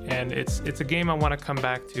finished, and it's a game I want to come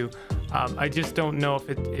back to. I just don't know if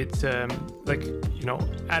it's like,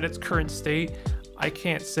 at its current state, I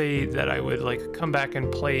can't say that I would like come back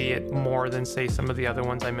and play it more than say some of the other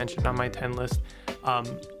ones I mentioned on my 10 list.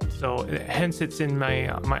 So hence it's in my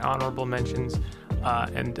honorable mentions,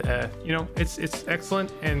 and it's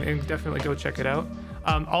excellent, and definitely go check it out.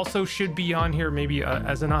 Also should be on here maybe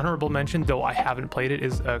as an honorable mention, though I haven't played it,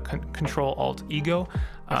 is Control Alt Ego,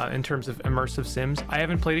 in terms of immersive sims. I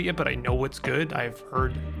haven't played it yet, but I know it's good. I've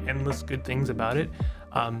heard endless good things about it.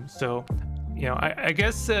 So I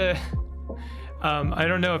guess I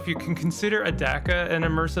don't know if you can consider Adaka an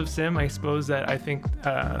immersive sim. I suppose that I think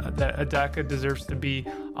that Adaka deserves to be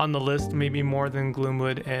on the list, maybe more than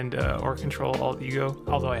Gloomwood and or Control Alt Ego,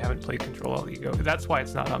 although I haven't played Control Alt Ego. That's why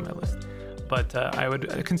it's not on my list. But I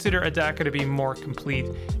would consider Adaka to be more complete,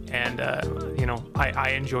 and I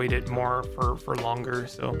enjoyed it more for longer.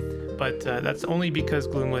 So, but that's only because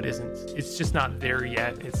Gloomwood isn't. It's just not there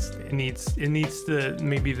yet. It needs the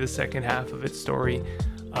maybe the second half of its story.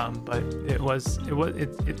 But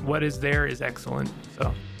what is there is excellent.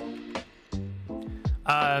 So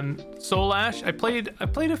Soul Ash, I played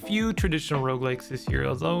a few traditional roguelikes this year,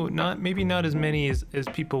 although maybe not as many as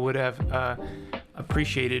people would have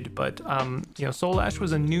appreciated, but Soul Ash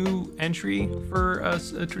was a new entry for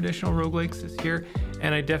us traditional roguelikes this year,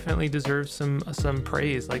 and I definitely deserve some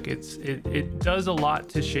praise. Like it does a lot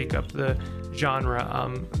to shake up the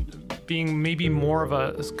genre, being maybe more of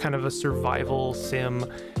a kind of a survival sim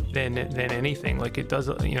than anything. Like it does,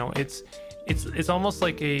 it's almost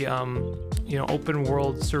like a open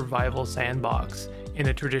world survival sandbox in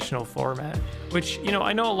a traditional format, which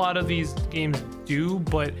I know a lot of these games do,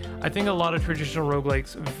 but I think a lot of traditional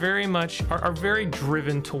roguelikes very much are very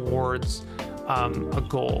driven towards a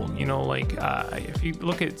goal. If you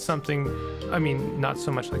look at something, I mean, not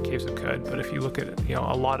so much like Caves of Cud, but if you look at a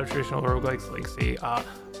lot of traditional roguelikes, like say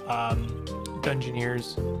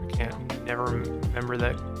Dungeoneers, never remember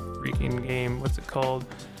that freaking game. What's it called?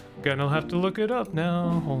 Gonna have to look it up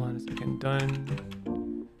now. Hold on a second.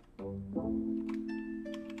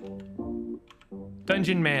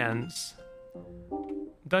 Dungeon Mans.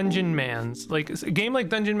 Like a game like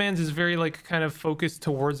Dungeon Mans is very like kind of focused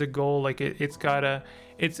towards a goal. Like it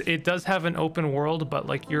does have an open world, but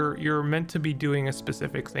like you're meant to be doing a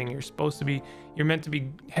specific thing. You're meant to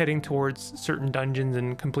be heading towards certain dungeons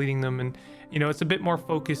and completing them, and it's a bit more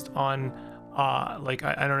focused on like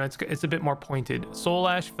I don't know, it's a bit more pointed. Soul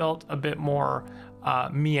Ash felt a bit more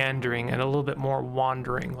meandering and a little bit more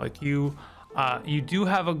wandering. Like you do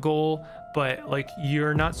have a goal, but like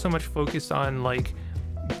you're not so much focused on like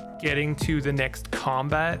getting to the next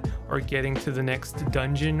combat or getting to the next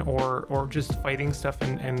dungeon or just fighting stuff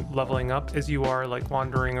and leveling up, as you are like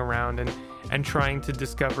wandering around and trying to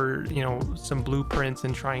discover some blueprints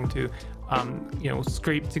and trying to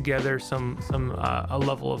scrape together a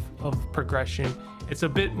level of progression. It's a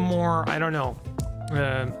bit more, I don't know,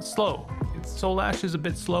 slow. Soul Ash is a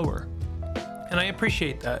bit slower, and I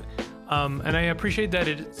appreciate that. And I appreciate that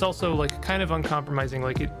it's also like kind of uncompromising.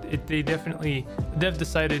 Like the dev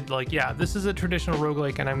decided like, yeah, this is a traditional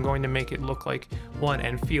roguelike and I'm going to make it look like one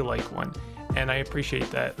and feel like one. And I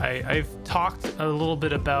appreciate that. I've talked a little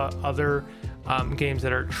bit about other games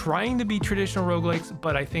that are trying to be traditional roguelikes,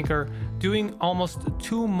 but I think are doing almost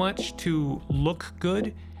too much to look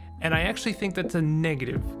good. And I actually think that's a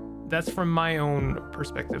negative. That's from my own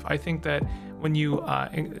perspective. I think that when you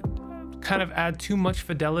kind of add too much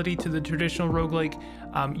fidelity to the traditional roguelike,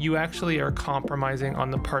 you actually are compromising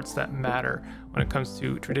on the parts that matter when it comes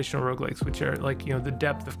to traditional roguelikes, which are like, you know, the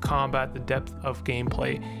depth of combat, the depth of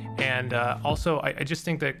gameplay. And also I just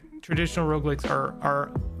think that traditional roguelikes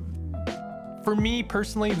are, for me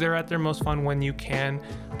personally, they're at their most fun when you can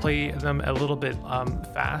play them a little bit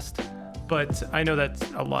fast. But I know that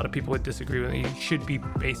a lot of people would disagree with me. You should be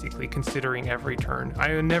basically considering every turn.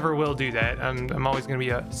 I never will do that. I'm always going to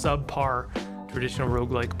be a subpar traditional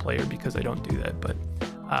roguelike player because I don't do that. But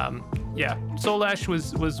yeah, Soul Ash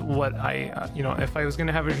was what I, you know, if I was going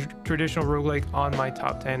to have a traditional roguelike on my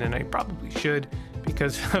top 10, and I probably should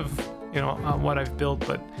because of, you know, what I've built.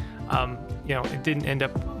 But, you know, it didn't end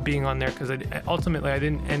up being on there because ultimately I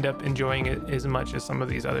didn't end up enjoying it as much as some of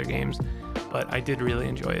these other games. But I did really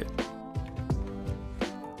enjoy it.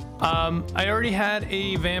 I already had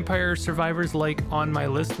a Vampire Survivors like on my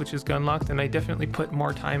list, which is Gunlocked, and I definitely put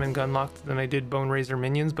more time in Gunlocked than I did Bone Razor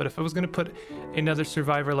Minions. But if I was going to put another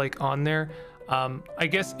Survivor like on there, I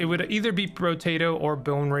guess it would either be Brotato or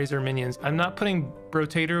Bone Razor Minions. I'm not putting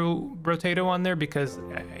Brotato on there because,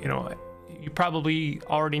 you know, you probably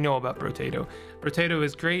already know about Brotato. Brotato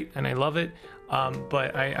is great and I love it,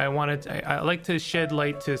 but I like to shed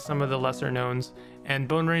light to some of the lesser knowns. And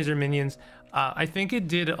Bone Razor Minions, I think it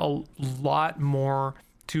did a lot more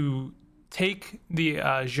to take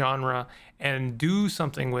the genre and do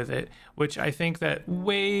something with it, which I think that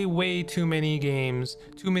way too many games,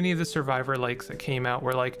 too many of the Survivor likes that came out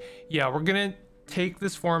were like, yeah, we're gonna take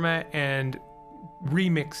this format and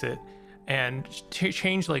remix it and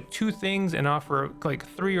change like 2 things and offer like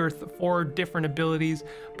 3 or 4 different abilities,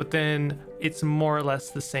 but then it's more or less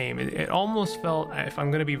the same. It almost felt, if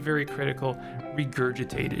I'm going to be very critical,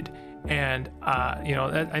 regurgitated. And you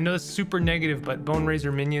know, I know that's super negative, but Bone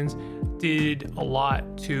Razor Minions did a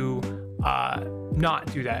lot to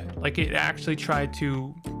not do that. Like, it actually tried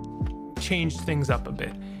to change things up a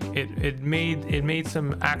bit. It made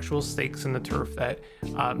some actual stakes in the turf that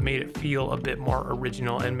made it feel a bit more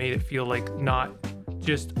original and made it feel like not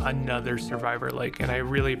just another Survivor like, and I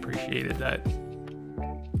really appreciated that.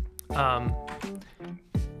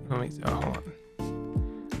 Hold on.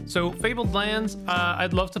 So Fabled Lands,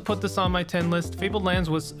 I'd love to put this on my 10 list. Fabled Lands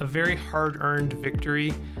was a very hard-earned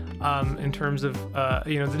victory in terms of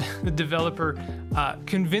you know, the developer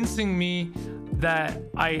convincing me that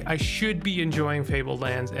I should be enjoying Fabled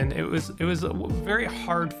Lands, and it was very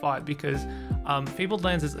hard fought because Fabled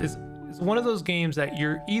Lands is one of those games that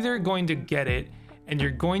you're either going to get it and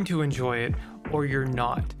you're going to enjoy it, or you're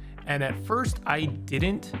not. And at first I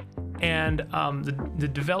didn't, and the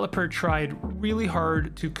developer tried really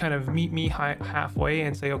hard to kind of meet me halfway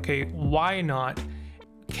and say, okay, why not?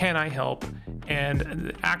 Can I help?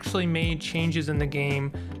 And actually made changes in the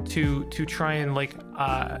game to try and like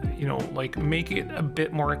you know, like make it a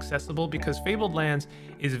bit more accessible, because Fabled Lands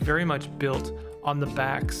is very much built on the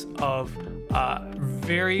backs of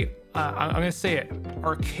very I'm gonna say it,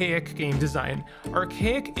 archaic game design.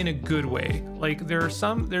 Archaic in a good way. Like, there's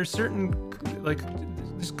certain, like,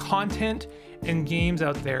 there's content and games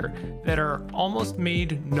out there that are almost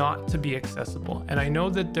made not to be accessible, and I know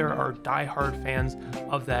that there are diehard fans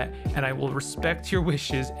of that, and I will respect your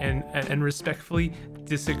wishes and respectfully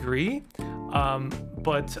disagree,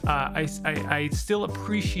 but I still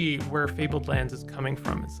appreciate where Fabled Lands is coming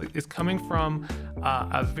from. It's coming from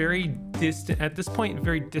a very distant, at this point,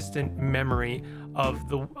 very distant memory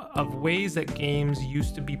of ways that games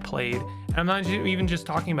used to be played. And I'm not even just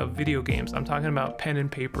talking about video games. I'm talking about pen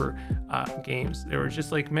and paper games. They were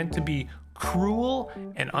just like meant to be cruel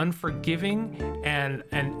and unforgiving and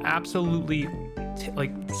absolutely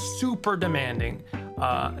like super demanding,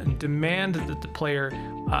 and demand that the player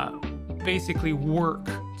basically work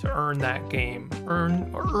to earn that game,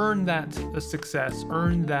 earn that success,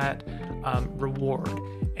 earn that reward.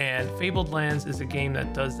 And Fabled Lands is a game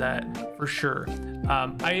that does that for sure.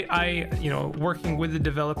 I you know, working with the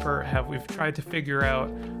developer, we've tried to figure out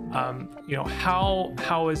you know, how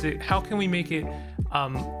can we make it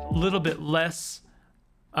a little bit less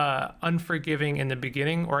unforgiving in the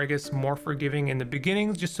beginning, or I guess more forgiving in the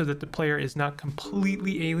beginning, just so that the player is not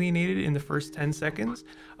completely alienated in the first 10 seconds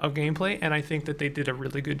of gameplay. And I think that they did a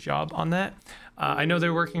really good job on that. I know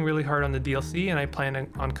they're working really hard on the DLC, and I plan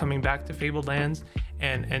on coming back to Fabled Lands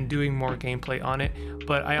and doing more gameplay on it.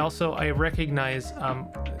 But I recognize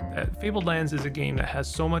that Fabled Lands is a game that has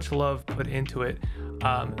so much love put into it,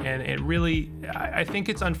 and it really, I think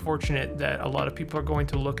it's unfortunate that a lot of people are going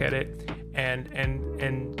to look at it and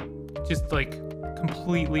just like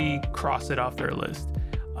completely cross it off their list,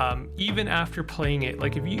 even after playing it.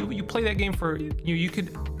 Like, if you play that game for, you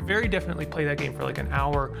could very definitely play that game for like an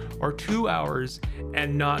hour or 2 hours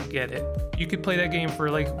and not get it. You could play that game for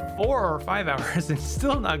like 4 or 5 hours and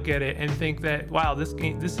still not get it and think that, wow, this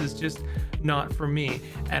is just not for me.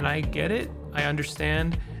 And I get it, I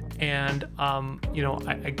understand. And you know,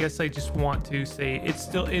 I guess I just want to say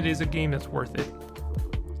it is a game that's worth it,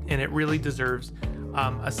 and it really deserves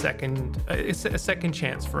a second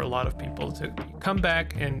chance for a lot of people to come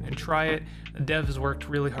back and try it. The dev has worked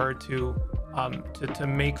really hard to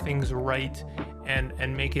make things right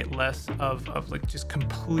and make it less of like just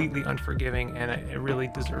completely unforgiving, and it really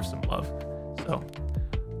deserves some love. So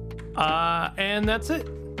and that's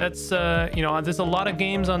it. That's you know, there's a lot of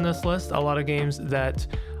games on this list, a lot of games that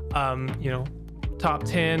you know, top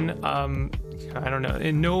 10, I don't know,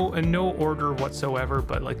 in no order whatsoever,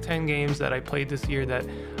 but like 10 games that I played this year that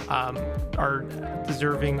are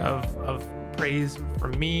deserving of praise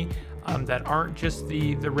from me, that aren't just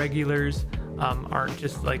the regulars, aren't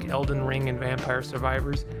just like Elden Ring and Vampire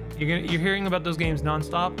Survivors. You're hearing about those games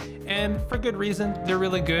nonstop, and for good reason. They're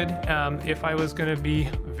really good. If I was gonna be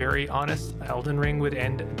very honest, Elden Ring would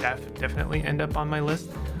definitely end up on my list.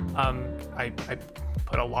 I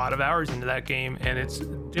put a lot of hours into that game, and it's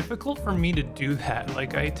difficult for me to do that.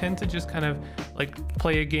 Like, I tend to just kind of like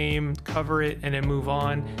play a game, cover it, and then move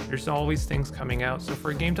on. There's always things coming out, so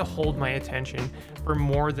for a game to hold my attention for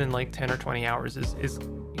more than like 10 or 20 hours is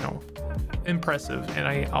you know, impressive, and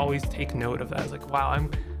I always take note of that. It's like, wow,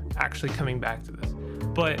 I'm actually coming back to this.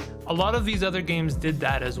 But a lot of these other games did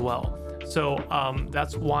that as well, so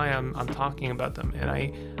that's why I'm talking about them. And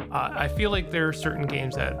I feel like there are certain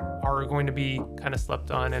games that are going to be kind of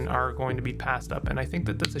slept on and are going to be passed up, and I think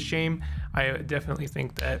that that's a shame. I definitely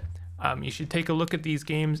think that you should take a look at these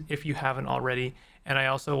games if you haven't already. And I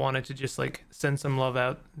also wanted to just like send some love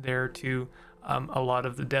out there to a lot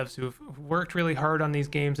of the devs who have worked really hard on these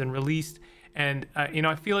games and released. And you know,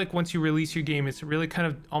 I feel like once you release your game, it's really kind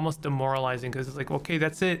of almost demoralizing, because it's like, okay,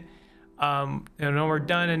 that's it. You know, we're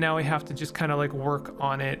done, and now we have to just kind of like work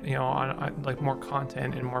on it, you know, on like more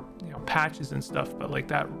content and more, you know, patches and stuff. But like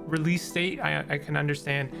that release date, I can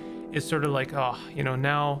understand is sort of like, oh, you know,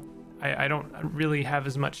 now I don't really have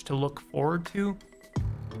as much to look forward to.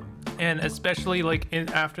 And especially like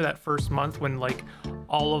after that first month, when like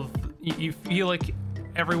all of you feel like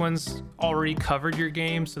everyone's already covered your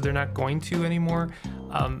game, so they're not going to anymore.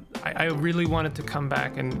 I really wanted to come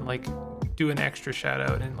back and like do an extra shout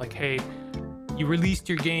out and like, hey, you released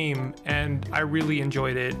your game and I really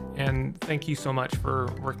enjoyed it, and thank you so much for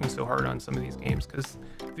working so hard on some of these games, because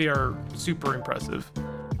they are super impressive,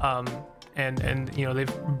 and you know,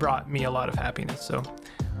 they've brought me a lot of happiness. So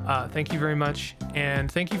thank you very much,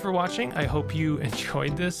 and thank you for watching. I hope you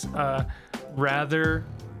enjoyed this rather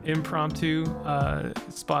impromptu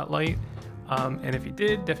spotlight, and if you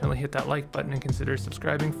did, definitely hit that like button and consider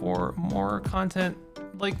subscribing for more content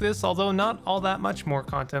like this, although not all that much more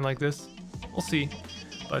content like this. We'll see.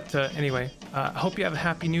 But anyway, I hope you have a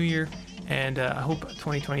happy new year, and I hope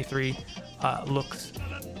 2023 looks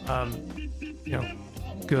you know,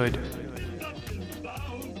 good.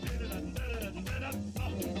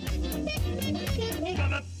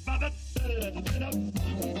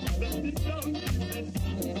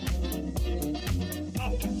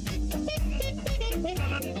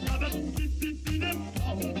 Baba